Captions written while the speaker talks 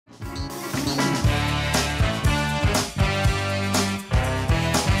Hey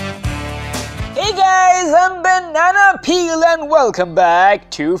guys, I'm Banana Peel and welcome back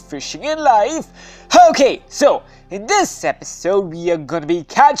to Fishing in Life. Okay, so in this episode we are gonna be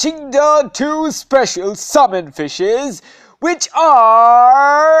catching the two special summon fishes, which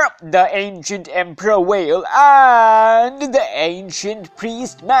are the ancient emperor whale and the ancient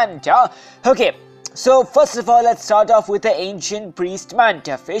priest manta. Okay, so first of all, let's start off with the ancient priest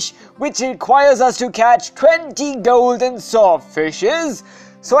manta fish, which requires us to catch 20 golden swordfishes.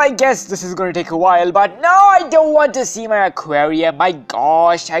 So I guess this is going to take a while, but no, I don't want to see my aquarium. My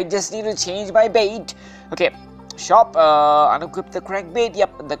gosh, I just need to change my bait. Okay, shop, unequip the crankbait.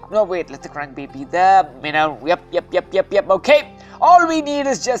 Yep, no wait, let the crankbait be there. You know, yep. Okay, all we need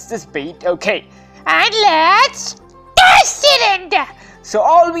is just this bait. Okay, and let's cast it in. So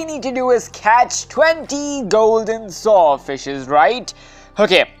all we need to do is catch 20 golden swordfishes, right?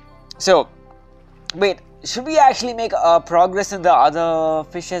 Okay, so wait. Should we actually make progress in the other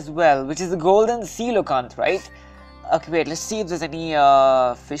fish as well, which is the golden coelacanth, right? Okay, wait, let's see if there's any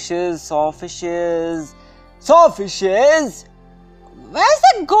swordfishes. Swordfishes? Where's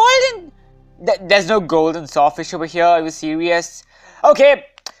the golden? There's no golden swordfish over here. Are you serious? Okay,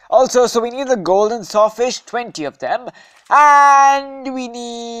 also, so we need the golden swordfish, 20 of them. And we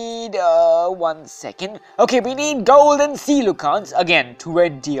need, 1 second. Okay, we need golden coelacanths, again,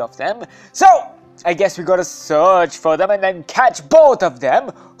 20 of them. So I guess we gotta search for them and then catch both of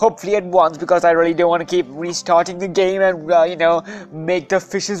them, hopefully at once, because I really don't want to keep restarting the game and, you know, make the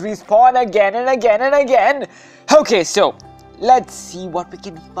fishes respawn again and again and again. Okay, so let's see what we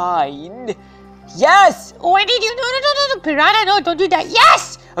can find. Yes! What did you? No, piranha, no, don't do that.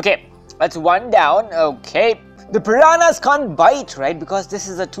 Yes! Okay, that's one down. Okay, the piranhas can't bite, right? Because this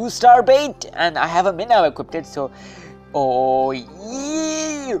is a 2-star bait and I have a minnow equipped it, so... Oh,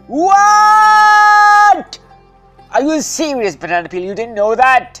 yeah. What? Are you serious, Banana Peel? You didn't know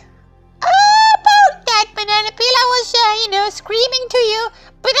that? About that, Banana Peel, I was, screaming to you.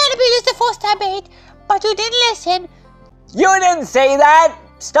 Banana Peel is the 4-star bait, but you didn't listen. You didn't say that.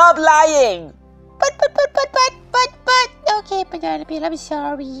 Stop lying. But. Okay, Banana Peel, I'm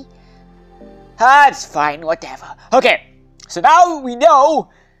sorry. That's fine, whatever. Okay, so now we know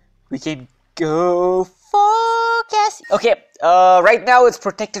we can go focus. Okay, right now it's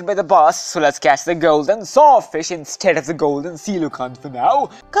protected by the boss, so let's catch the golden swordfish instead of the golden coelacanth for now.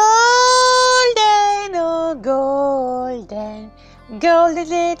 Golden, oh golden, golden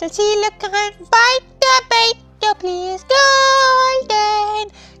little coelacanth, bite the bait, oh please.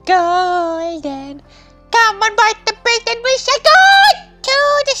 Golden, come on, bite the bait and we shall go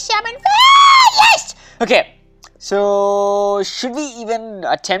to the salmon fish. Yes! Okay, so should we even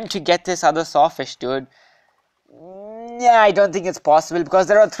attempt to get this other swordfish, dude? Yeah, I don't think it's possible because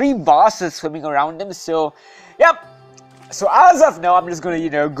there are 3 bosses swimming around him, so yep. So as of now, I'm just gonna, you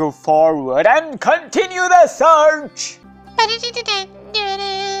know, go forward and continue the search.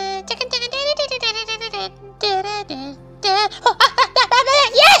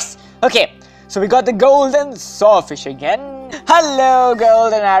 Yes! Okay, so we got the golden swordfish again. Hello,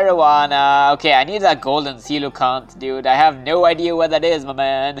 golden arowana. Okay, I need that golden coelacanth, dude. I have no idea where that is, my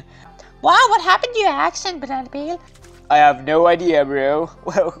man. Wow, what happened to your accent, Banana Peel? I have no idea, bro.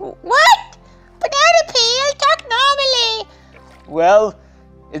 What? Banana Peel, talk normally. Well,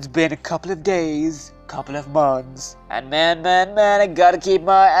 it's been a couple of days, couple of months, and man, I gotta keep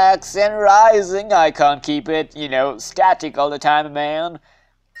my accent rising. I can't keep it, you know, static all the time, man.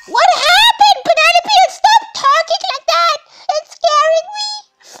 What happened, Banana Peel? Stop talking like that. It's scaring me.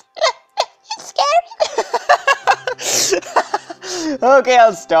 Okay,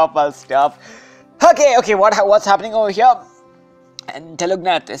 I'll stop. Okay, what's happening over here?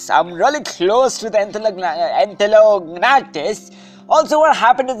 Entelognathus. I'm really close to the Entelognathus. Also, what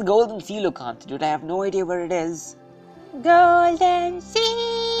happened to the golden coelacanth, dude? I have no idea where it is. Golden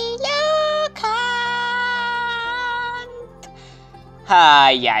coelacanth.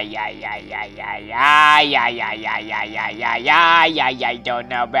 I don't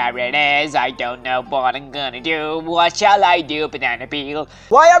know where it is. I don't know what I'm gonna do. What shall I do, Banana Peel?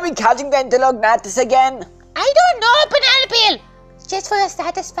 Why are we catching the Entelognathus again? I don't know, Banana Peel. Just for your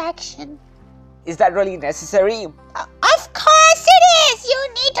satisfaction. Is that really necessary? Of course it is. You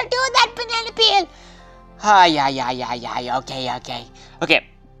need to do that, Banana Peel. Okay.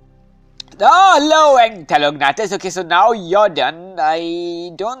 Oh, hello, Entelognathus. Okay, so now you're done.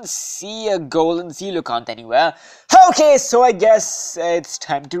 I don't see a golden coelacanth anywhere. Okay, so I guess it's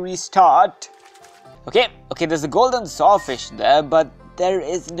time to restart. Okay, there's a golden sawfish there, but there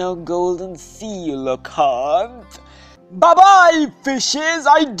is no golden coelacanth. Bye-bye, fishes.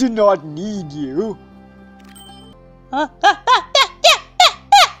 I do not need you.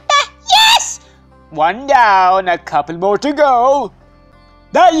 Yes! One down, a couple more to go.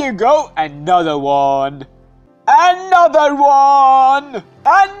 There you go, another one. Another one.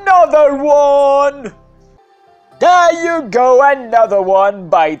 Another one. There you go, another one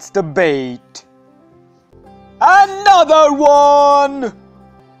bites the bait. Another one.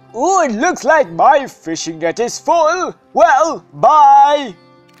 Oh, it looks like my fishing net is full. Well, bye.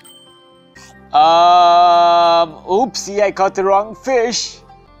 Oopsie, I caught the wrong fish.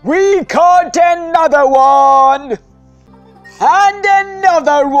 We caught another one. And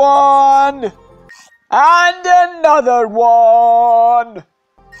another one. And another one.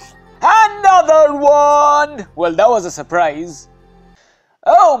 Another one. Well, that was a surprise.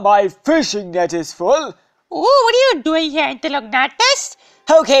 Oh, my fishing net is full. Oh, what are you doing here, Interlognatus?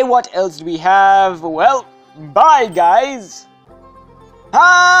 Okay, what else do we have? Well, bye, guys.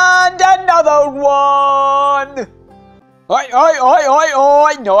 And another one. Oi, oi, oi, oi,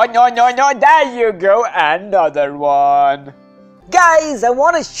 oi. No, no, no, no. There you go. Another one. Guys, I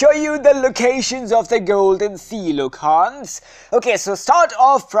want to show you the locations of the golden sea lucans. Okay, so start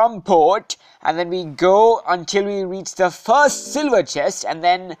off from port and then we go until we reach the first silver chest and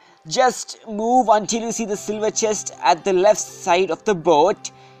then just move until you see the silver chest at the left side of the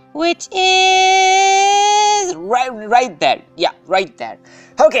boat, which is right there. Yeah, right there.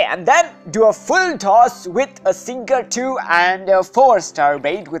 Okay, and then do a full toss with a sinker 2 and a 4-star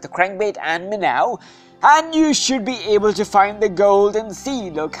bait with a crankbait and minnow. And you should be able to find the golden sea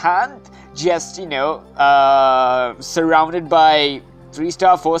lucan, just, surrounded by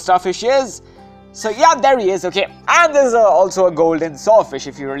 3-star, 4-star fishes. So yeah, there he is, okay. And there's also a golden sawfish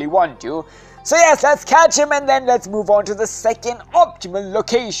if you really want to. So yes, let's catch him and then let's move on to the second optimal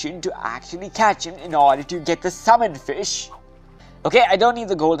location to actually catch him in order to get the salmon fish. Okay, I don't need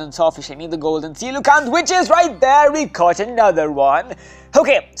the golden sawfish, I need the golden sea lucans, which is right there. We caught another one.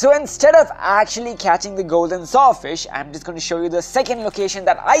 Okay, so instead of actually catching the golden sawfish, I'm just going to show you the second location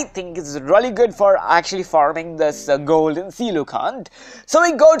that I think is really good for actually farming this golden sea lucan. So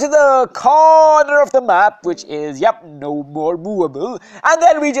we go to the corner of the map, which is, yep, no more movable. And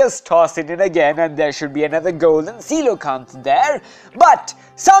then we just toss it in again and there should be another golden sea lucan there. But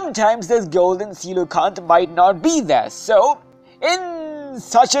sometimes this golden sea lucan might not be there. So in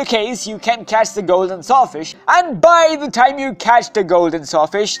such a case, you can catch the golden sawfish, and by the time you catch the golden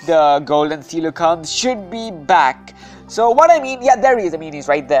sawfish, the golden sea lucan should be back. So what I mean, yeah, there he is. I mean, he's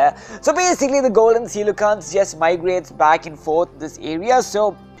right there. So basically, the golden sea lucan just migrates back and forth this area.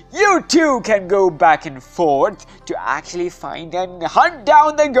 So you too can go back and forth to actually find and hunt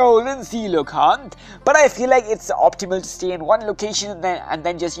down the golden sea lucan. But I feel like it's optimal to stay in one location and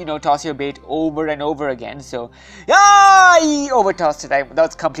then just, toss your bait over and over again. So, yeah, I over-tossed it.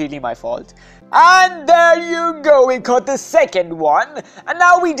 That's completely my fault. And there you go. We caught the second one. And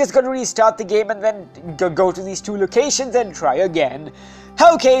now we just got to restart the game and then go to these two locations and try again.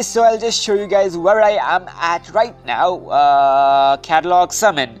 Okay, so I'll just show you guys where I am at right now. Catalog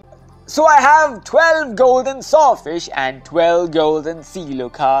summon. So I have 12 golden sawfish and 12 golden sea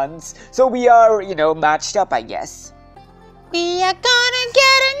lucans. So we are, matched up, I guess. We are gonna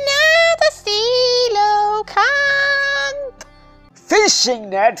get another sea lucan. Fishing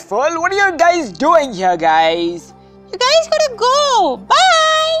net full? What are you guys doing here, guys? You guys gotta go.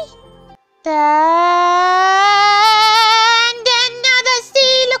 Bye. And another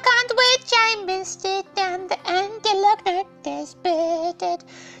sea lucan, which I missed it, and the Interlognatus bit it.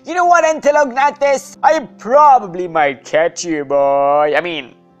 You know what, Interlognatus? I probably might catch you, boy. I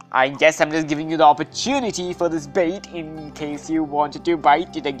mean, I guess I'm just giving you the opportunity for this bait in case you wanted to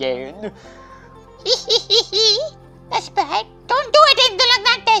bite it again. That's bad. Don't do it,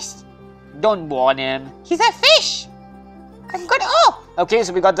 Interlognatus. Don't warn him. He's a fish. I'm good. Oh! Okay,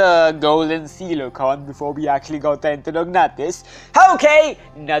 so we got the golden sea lucan before we actually got the Interlognatus. Okay,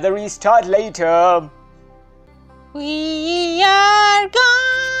 another restart later. We are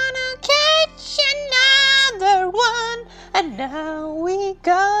gonna catch another one, and now we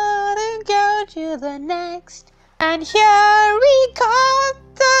gotta go to the next. And here we got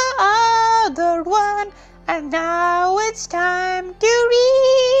the other one, and now it's time to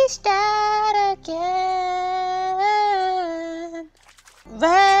restart again.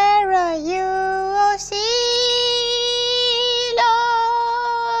 Where are you, oh sea lucan?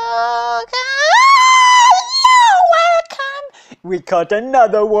 We caught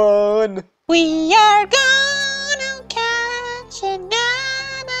another one. We are gonna catch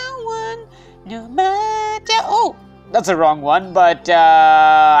another one, no matter. Oh, That's a wrong one, but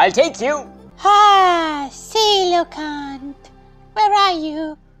I'll take you. Ah, Silocant. Where are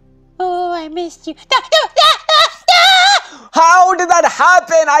you? Oh, I missed you. No, no, no, no, no! How did that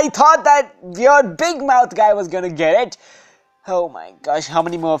happen? I thought that your big mouth guy was gonna get it. Oh my gosh, how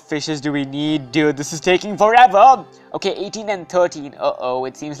many more fishes do we need? Dude, this is taking forever. Okay, 18 and 13. Uh-oh,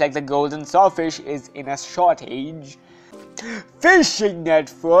 it seems like the golden sawfish is in a shortage. Fishing net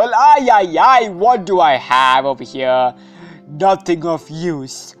full. Ay, ay, ay. What do I have over here? Nothing of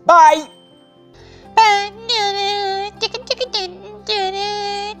use. Bye.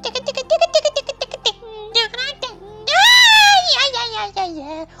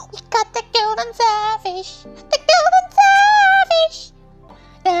 We got the golden sawfish. The golden sawfish.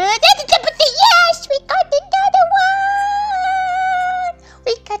 Yes, we got another one.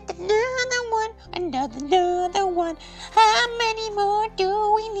 We got another one. Another one. How many more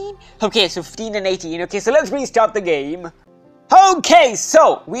do we need? Okay, so 15 and 18. Okay, so let's restart the game. Okay,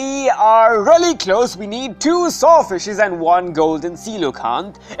 so we are really close. We need 2 sawfishes and 1 golden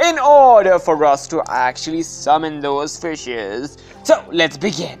coelacanth in order for us to actually summon those fishes. So let's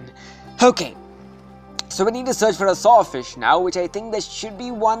begin. Okay, so we need to search for a sawfish now, which I think there should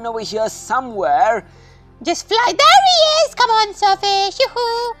be one over here somewhere. Just fly. There he is. Come on, sawfish.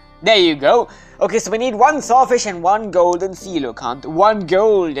 Yoo-hoo. There you go. Okay, so we need 1 sawfish and 1 golden coelacanth. 1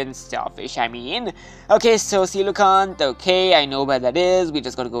 golden starfish, I mean. Okay, so coelacanth, okay, I know where that is. We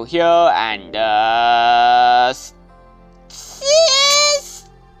just gotta go here and,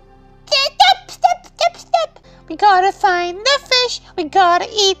 Step. We gotta find the fish. We gotta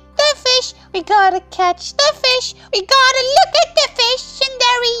eat the fish. We gotta catch the fish. We gotta look at the fish, and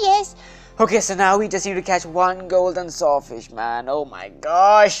there he is. okay, so now we just need to catch 1 golden sawfish, man. Oh my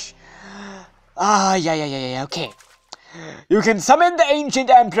gosh. Ah, yeah, okay. You can summon the ancient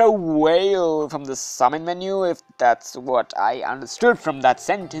emperor whale from the summon menu, if that's what I understood from that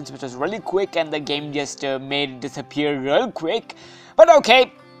sentence, which was really quick and the game just made it disappear real quick. But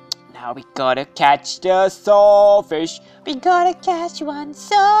okay, now we gotta catch the sawfish. We gotta catch 1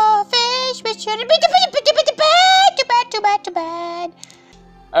 sawfish, which shouldn't be too bad.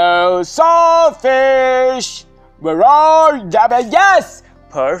 Oh, sawfish! Where are you? Yes!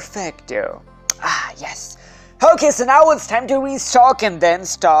 Perfecto. Ah, yes. Okay, so now it's time to restock and then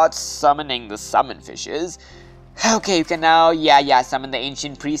start summoning the summon fishes. Okay, you can now, summon the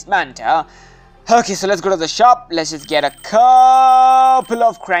ancient priest Manta. Okay, so let's go to the shop. Let's just get a couple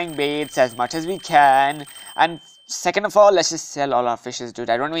of crankbaits, as much as we can. And second of all, let's just sell all our fishes, dude.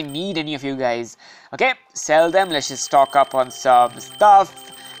 I don't even need any of you guys. Okay, sell them. Let's just stock up on some stuff.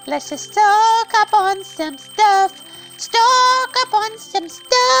 Let's just stock up on some stuff.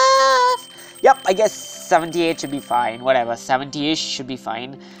 Yep, I guess 78 should be fine. Whatever, 70-ish should be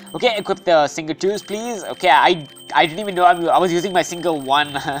fine. Okay, equip the single 2s, please. Okay, I didn't even know I was using my single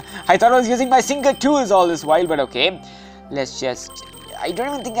 1. I thought I was using my single 2s all this while, but okay. Let's just... I don't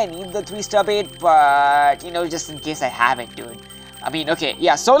even think I need the 3-star bait, but, you know, just in case I have it, dude. I mean, okay,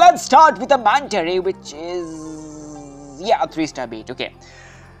 yeah, so let's start with the Manta Ray, which is... yeah, a 3-star bait, okay.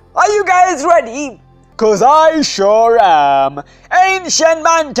 Are you guys ready? Cause I sure am. Ancient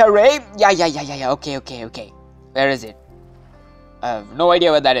Manta Ray. Yeah. Okay. Where is it? I have no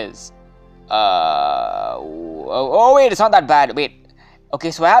idea where that is. Oh wait, it's not that bad. Wait. Okay,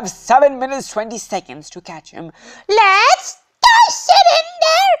 so I have 7 minutes 20 seconds to catch him. Let's toss it in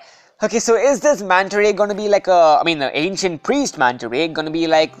there. Okay, so is this Manta Ray gonna be like the ancient priest Manta Ray gonna be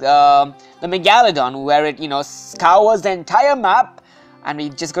like the Megalodon, where it, you know, scours the entire map? And we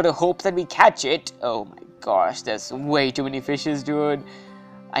just gotta hope that we catch it. Oh my gosh, there's way too many fishes, dude.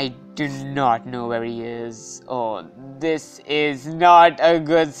 I do not know where he is. Oh, this is not a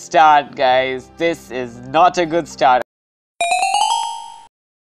good start, guys. This is not a good start.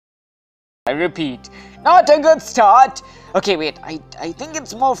 I repeat, not a good start. Okay, wait, I think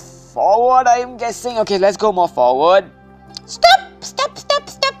it's more forward, I'm guessing. Okay, let's go more forward. Stop.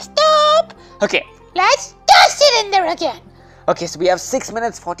 Okay. Let's toss it in there again. Okay, so we have 6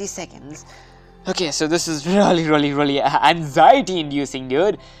 minutes 40 seconds. Okay, so this is really anxiety-inducing,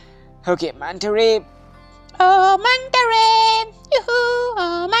 dude. Okay, Manta Ray. Oh, Manta Ray. Yoo-hoo.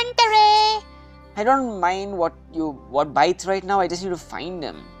 Oh, Manta Ray. I don't mind what bites right now. I just need to find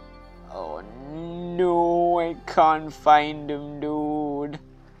him. Oh no, I can't find him, dude.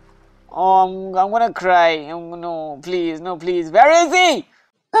 Oh, I'm gonna cry. No, please. Where is he?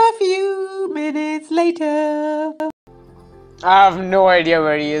 A few minutes later. I have no idea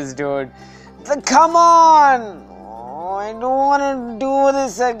where he is, dude. Come on! Oh, I don't want to do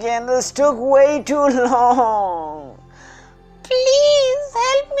this again. This took way too long. Please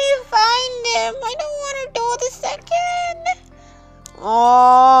help me find him. I don't want to do this again.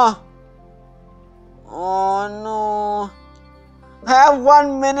 Oh, Oh no. I have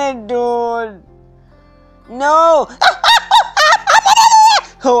 1 minute, dude. No.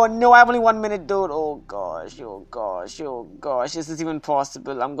 Oh no, I have only 1 minute, dude. Oh gosh, oh gosh, oh gosh. Is this even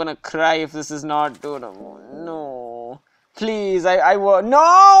possible? I'm gonna cry if this is not, dude. Oh, no. Please, I will.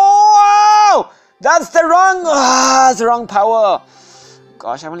 No! That's the wrong. That's the wrong power.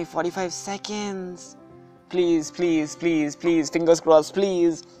 Gosh, I have only 45 seconds. Please, please, please, please. Fingers crossed,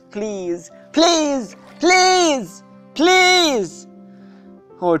 please. Please, please, please, please.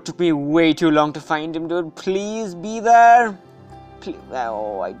 Oh, it took me way too long to find him, dude. Please be there. Please.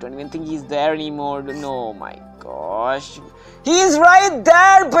 Oh, I don't even think he's there anymore. No, my gosh. He's right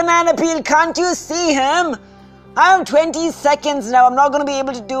there, Banana Peel. Can't you see him? I have 20 seconds now. I'm not going to be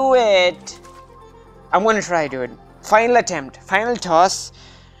able to do it. I'm going to try, dude. Final attempt. Final toss.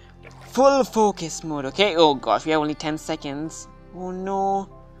 Full focus mode, okay? Oh, gosh. We have only 10 seconds. Oh, no.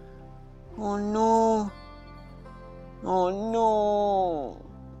 Oh, no. Oh, no.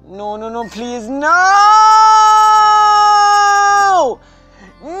 No, no, no, please. No!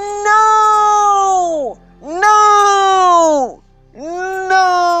 No! No! No!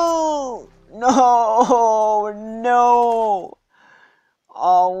 No! No!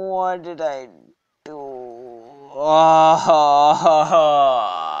 Oh, what did I do? Oh,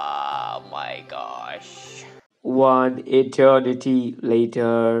 my gosh. One eternity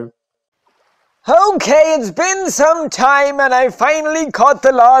later. Okay, it's been some time and I finally caught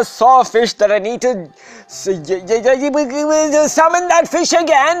the last sawfish that I need to summon that fish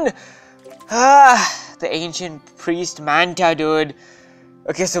again. The ancient priest Manta, dude.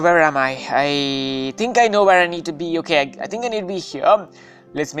 Okay, so where am I? I think I know where I need to be. Okay, I think I need to be here.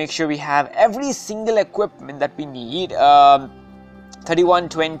 Let's make sure we have every single equipment that we need.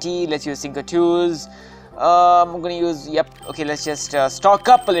 3120, let's use Sinker 2s. I'm gonna use, yep, okay, let's just stock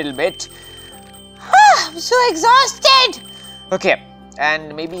up a little bit. I'm so exhausted. Okay,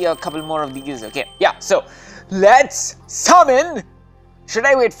 and maybe a couple more of these. Okay, yeah, so let's summon. Should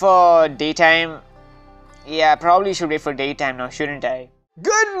I wait for daytime? Yeah, probably should wait for daytime now, shouldn't I?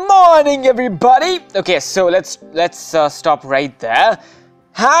 Good morning, everybody. Okay, so let's stop right there.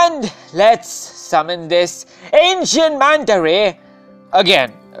 And let's summon this ancient manta ray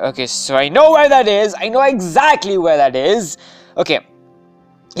again. Okay, so I know where that is. I know exactly where that is. Okay.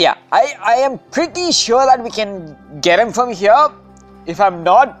 Yeah, I am pretty sure that we can get him from here. If I'm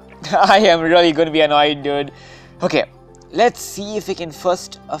not, I am really going to be annoyed, dude. Okay, let's see if we can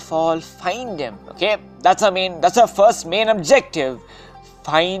first of all find him. Okay, that's our first main objective.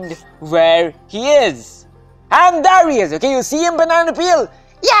 Find where he is. And there he is. Okay, you see him, Banana Peel?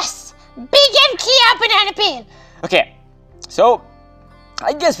 Yes, big and clear Banana Peel. Okay, so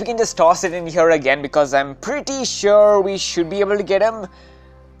I guess we can just toss it in here again because I'm pretty sure we should be able to get him.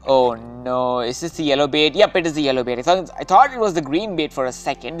 Oh no, is this the yellow bait? Yep, it is the yellow bait. I thought it was the green bait for a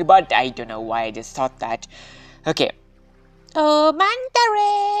second, but I don't know why I just thought that. Okay. Oh, Manta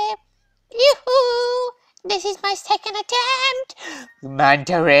ray. Yoo-hoo. This is my second attempt.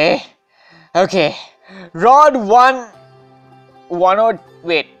 Manta ray. Okay. Rod 1.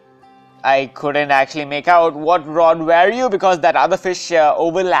 Wait. I couldn't actually make out what rod were you because that other fish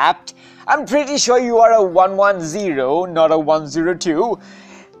overlapped. I'm pretty sure you are a 110, not a 102.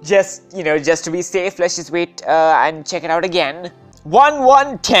 Just to be safe, let's just wait and check it out again.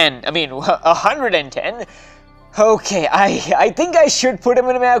 110. I mean, 110. Okay, I think I should put him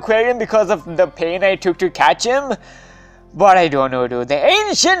in my aquarium because of the pain I took to catch him. But I don't know, dude. The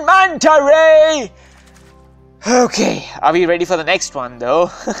ancient manta ray. Okay, are we ready for the next one, though?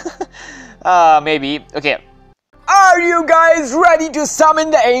 Maybe. Okay. Are you guys ready to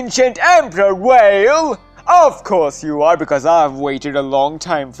summon the ancient emperor whale? Of course you are, because I've waited a long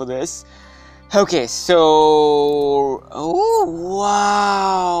time for this. Okay, so... Oh,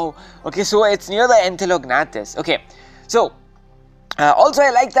 wow. Okay, so it's near the Entelognathus. Okay, so... also,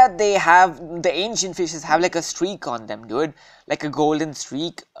 I like that they have... The ancient fishes have like a streak on them, dude. Like a golden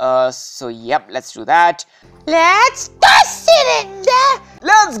streak. So, yep, let's do that. Let's toss it in there.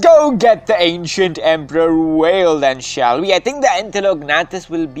 Let's go get the ancient emperor whale then, shall we? I think the Entelognathus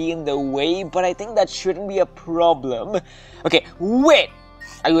will be in the way, but I think that shouldn't be a problem. Okay, wait.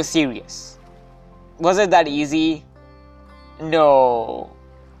 Are you serious? Was it that easy? No.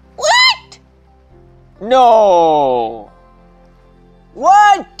 What? No.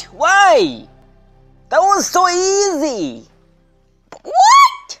 What? Why? That was so easy.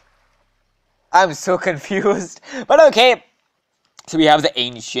 What? I'm so confused. But okay. So we have the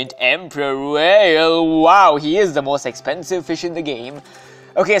ancient emperor whale. Wow, he is the most expensive fish in the game.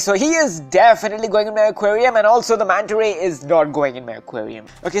 Okay, so he is definitely going in my aquarium, and also the manta ray is not going in my aquarium.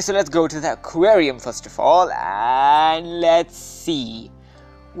 Okay, so let's go to the aquarium first of all, and let's see.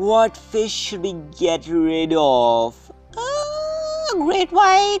 What fish should we get rid of? Great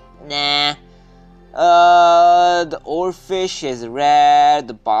white. Nah. The oarfish is rare.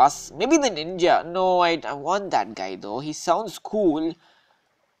 The bass, maybe the ninja. No, I want that guy though. He sounds cool.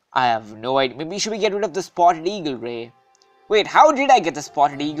 I have no idea. Maybe should we get rid of the spotted eagle ray? Wait, how did I get the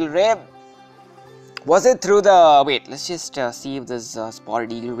spotted eagle ray? Was it through the... Wait, let's just see if there's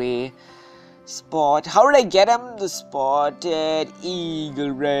spotted eagle ray. How did I get him? The spotted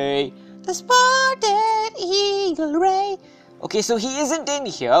eagle ray. The spotted eagle ray. Okay, so he isn't in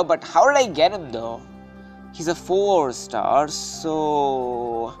here, but how did I get him though? He's a 4-star,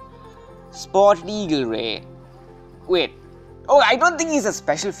 so... Spotted eagle ray. Wait. Oh, I don't think he's a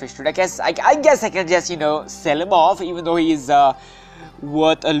special fish, dude. I guess I can just, you know, sell him off, even though he is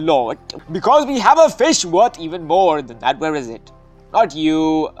worth a lot. Because we have a fish worth even more than that. Where is it? Not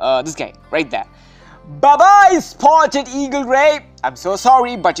you, this guy, right there. Bye-bye, spotted eagle ray. I'm so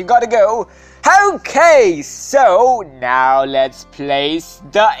sorry, but you gotta go. Okay, so now let's place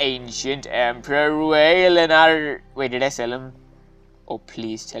the ancient emperor whale in our... Wait, did I sell him? Oh,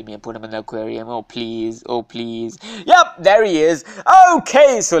 please tell me I put him in the aquarium. Oh, please. Oh, please. Yep, there he is.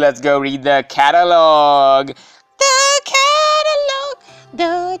 Okay, so let's go read the catalog. The catalog.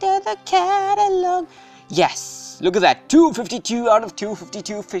 The catalog. Yes, look at that. 252 out of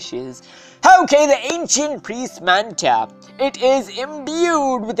 252 fishes. Okay, the ancient priest Manta. It is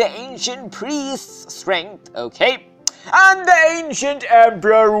imbued with the ancient priest's strength. Okay. And the ancient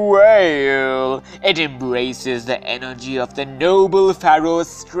emperor whale. It embraces the energy of the noble pharaoh's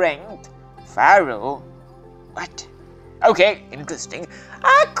strength. Pharaoh? What? Okay, interesting.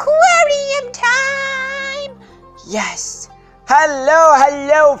 Aquarium time! Yes.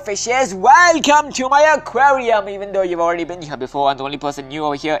 Hello fishes. Welcome to my aquarium. Even though you've already been here before and the only person new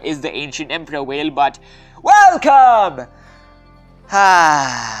over here is the ancient emperor whale, but welcome!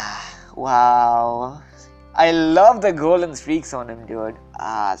 Wow. I love the golden streaks on him, dude.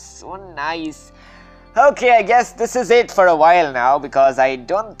 So nice. Okay, I guess this is it for a while now, because I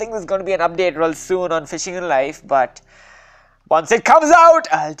don't think there's going to be an update real soon on Fishing in Life, but once it comes out,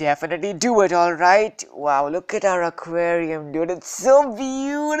 I'll definitely do it, alright? Wow, look at our aquarium, dude. It's so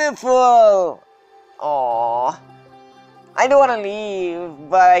beautiful. Aww. I don't want to leave,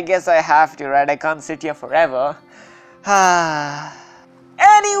 but I guess I have to, right? I can't sit here forever.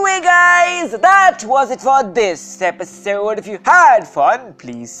 Anyway guys, that was it for this episode. If you had fun,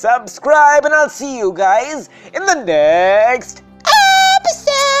 please subscribe and I'll see you guys in the next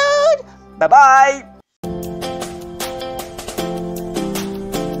episode. Bye bye.